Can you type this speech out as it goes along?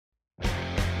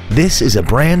This is a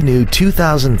brand new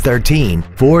 2013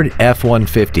 Ford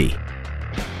F-150.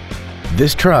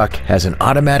 This truck has an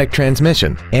automatic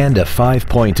transmission and a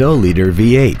 5.0-liter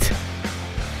V8.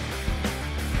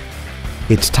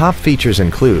 Its top features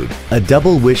include a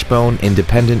double wishbone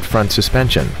independent front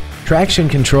suspension, traction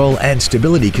control and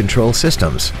stability control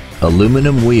systems,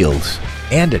 aluminum wheels,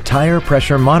 and a tire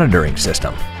pressure monitoring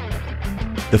system.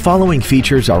 The following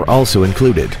features are also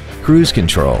included: cruise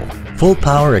control, full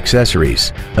power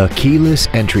accessories, a keyless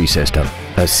entry system,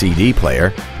 a CD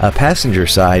player, a passenger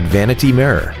side vanity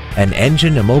mirror, an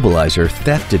engine immobilizer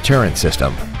theft deterrent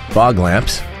system, fog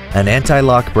lamps, an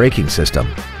anti-lock braking system,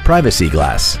 privacy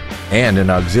glass, and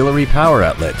an auxiliary power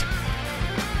outlet.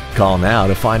 Call now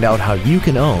to find out how you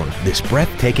can own this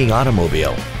breathtaking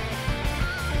automobile.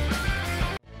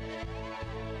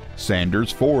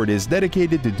 Sanders Ford is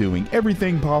dedicated to doing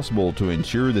everything possible to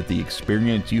ensure that the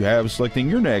experience you have selecting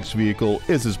your next vehicle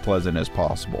is as pleasant as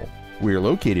possible. We are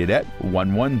located at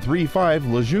 1135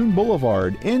 Lejeune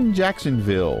Boulevard in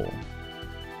Jacksonville.